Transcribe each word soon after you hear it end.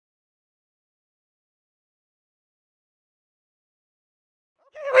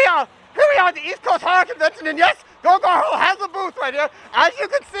Here we are at the East Coast Horror Convention, and yes, Gogar Hole has a booth right here. As you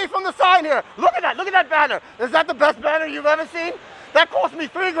can see from the sign here, look at that banner. Is that the best banner you've ever seen? That cost me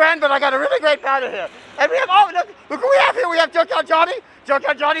 $3 grand, but I got a really great banner here. And we have, oh, look who we have here. We have Junkyard Johnny.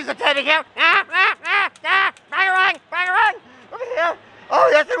 Junkyard Johnny's attending here. Bang. Over here. Oh,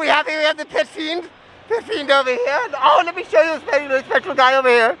 yes, and we have the Pit Fiend. Pit Fiend over here. Oh, let me show you this special guy over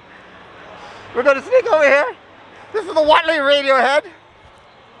here. We're going to sneak over here. This is the Watley Radiohead.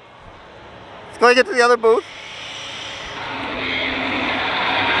 Let's go and get to the other booth.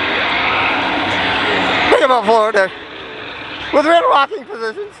 Bring him up forward there. With real rocking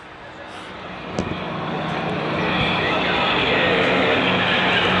positions.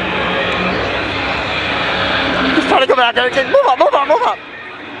 Just trying to go back there. Move up.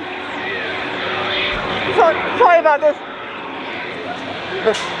 Sorry about this.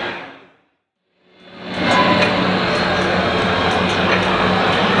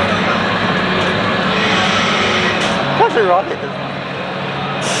 Actually rocket this.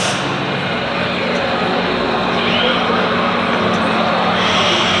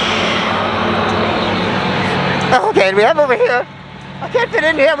 Okay, and we have over here, I can't fit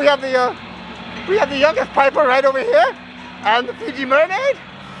in here, we have the youngest piper right over here, and the Fiji mermaid.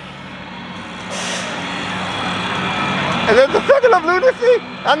 And then the circle of lunacy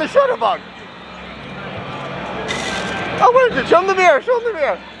and the shutterbug. Oh, where is it? Show them the mirror,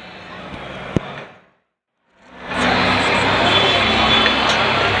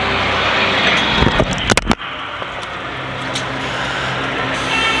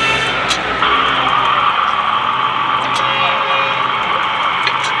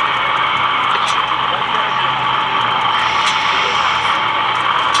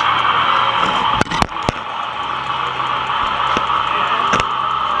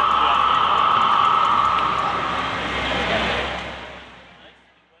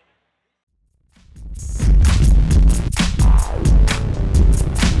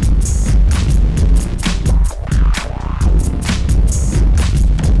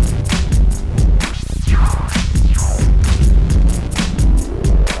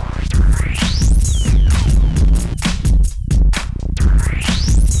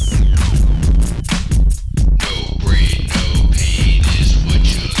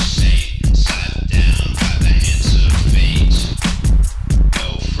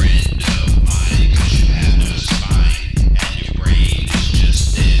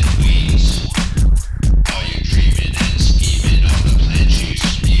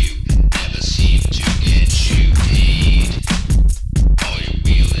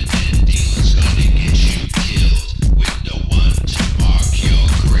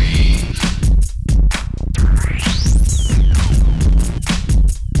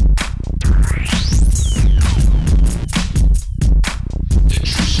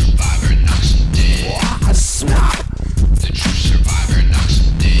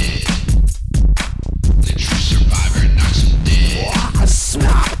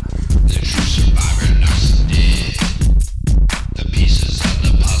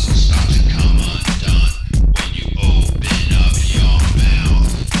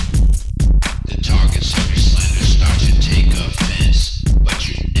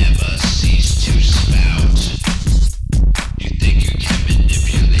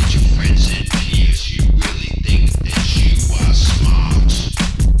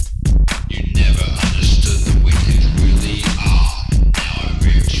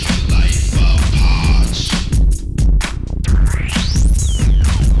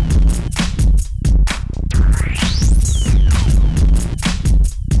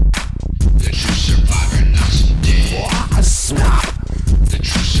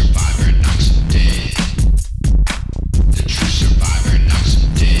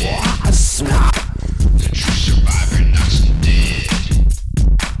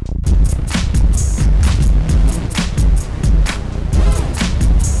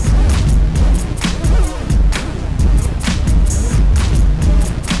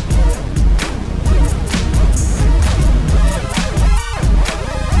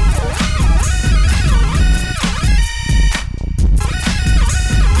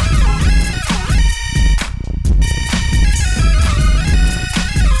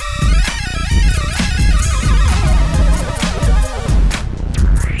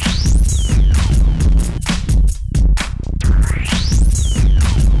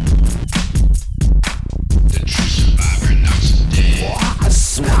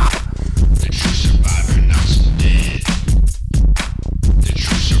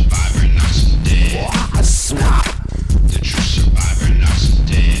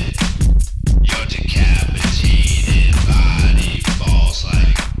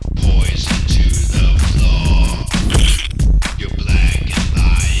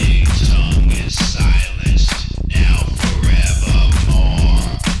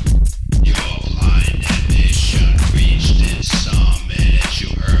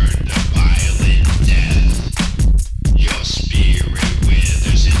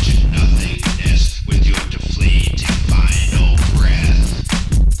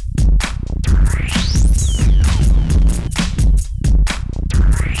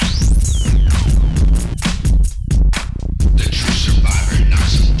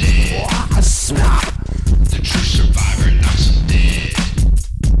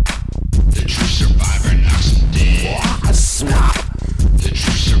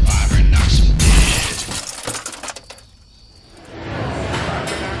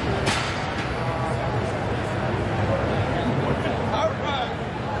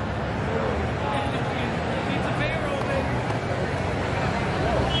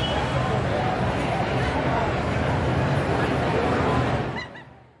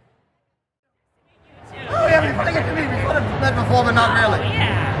 really? Oh,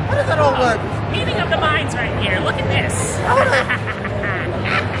 yeah. How does that all work? Meeting of the minds right here. Look at this.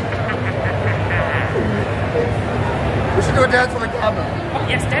 We should do a dance for the camera. Oh,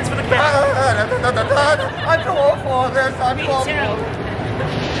 yes, dance for the camera. I'm too old for this. I'm Me too old too. for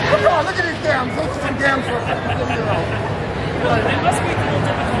this. Look at these gams. Those are some gams for a 50-year-old. It must be a little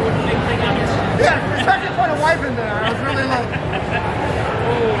difficult with the big thing on his... Yeah, especially put a wife in there. I was really like...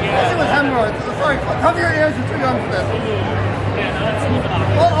 Oh, yeah. Especially with hemorrhoids. Sorry, cover your ears. You're too young for this. Yeah, no, that's a little bit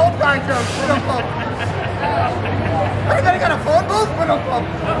awkward. Old guy jokes. We don't pump. Anybody got a phone booth? We don't pump.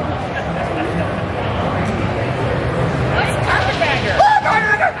 That's Carpetbagger. Oh,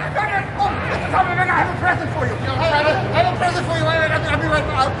 Carpetbagger! Oh, Mr. Carpetbagger, I have a present for you. I have a present for you. Wait, I'll be right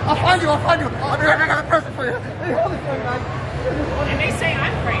back. I'll find you. I'll be right back. I have a present for you. Hey, hold this for you, guys. And they say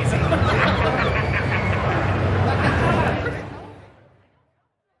I'm crazy.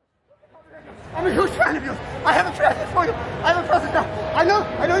 I'm a huge fan of yours. I have a present for you. I have a present now. I know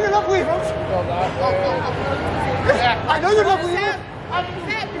you love weevils. I know you love weevils.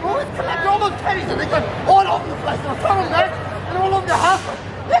 You always collect all those pennies and they get all over the place. They'll throw them back and all over your house.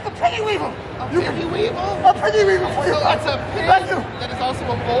 Here's a penny weevil. A penny weevil? A penny weevil for you. So that's a pig Thank you. that is also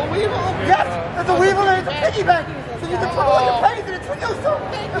a bull weevil? Yes, there's a weevil and it's a piggy bank. So you can throw all your pennies and it's for you, so.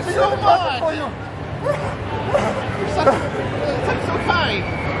 Thank It's you a so present much. for you. You're so kind.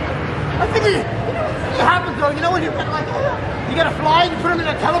 I think it happens though, you know when you get like, you get a fly and you put him in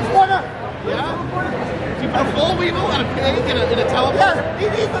a teleporter? Yeah? You put a bull weevil and a pig in a teleporter? Yeah,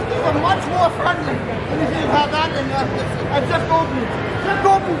 these are much more friendly. Let me see you have that and Jeff Goldblum. Jeff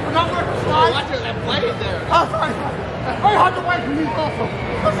Goldblum for not working flies. Watch it, that blade there. Oh, sorry. It's very hard to wait for these also.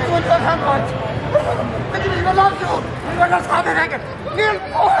 Let's see what that hemorrhoids. Look at me, I love you. I love Carpetbagger. Neil,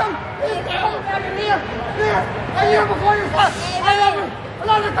 oh him. Neil. I'm here before you fall. I love you. I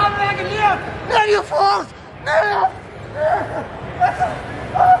love you, Carpetbagger. Neil, you falls. Neil.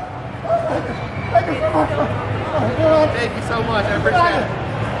 Thank you so much. Thank you so much, I appreciate it.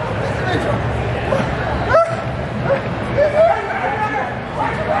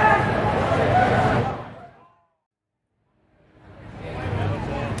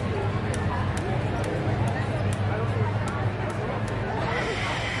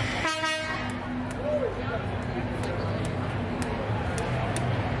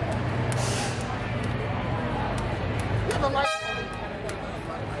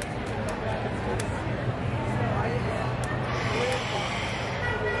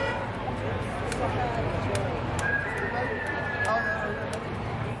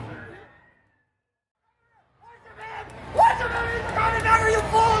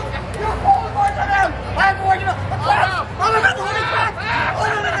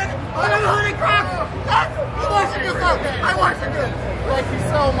 Thank you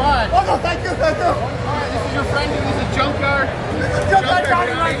so much. Oh no, thank you. Alright, this is your friend, this is Junkyard. Junkyard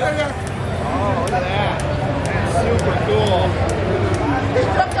Johnny right there. Oh, look at that. That's super cool. This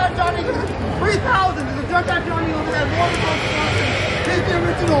Junkyard Johnny, 3,000. There's a Junkyard Johnny over there. He's the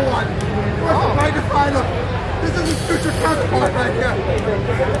original one. We're trying to find him. This is his future counterpart right here.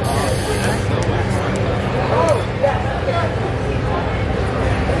 Oh, yeah.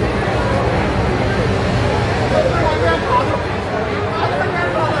 That's my grandfather. That's my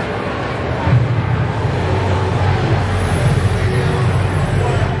grandfather.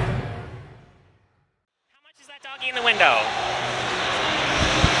 How much is that doggy in the window?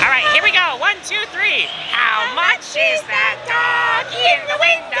 All right, here we go. 1, 2, 3. How much is that doggy in the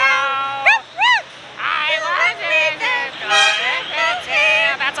window? I want it.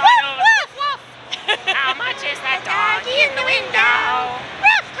 That's all I know. How much is that doggy in the window?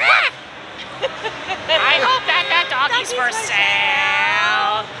 I hope that doggy's for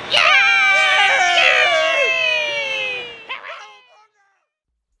sale. Yeah!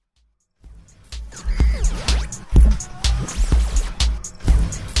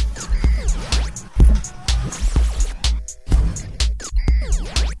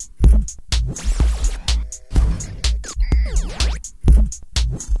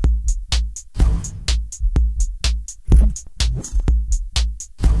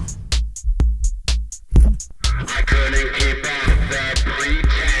 I couldn't keep up the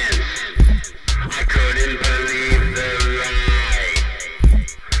pretense. I couldn't believe the lie.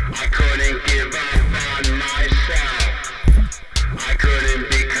 I couldn't give up on myself. I couldn't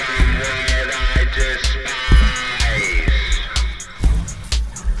become what I despise.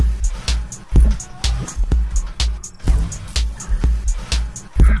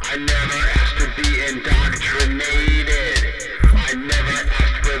 I never asked to be indoctrinated. I never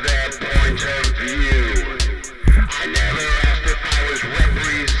asked for their point of view. I never asked if I was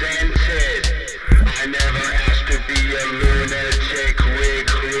represented. I never asked to be a lunatic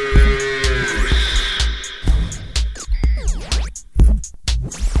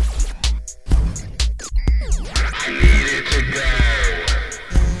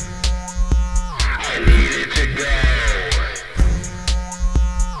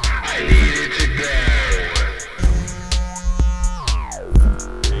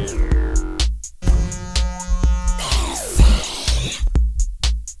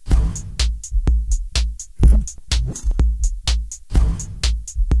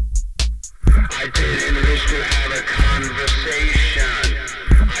have a conversation.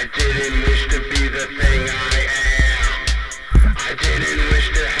 I didn't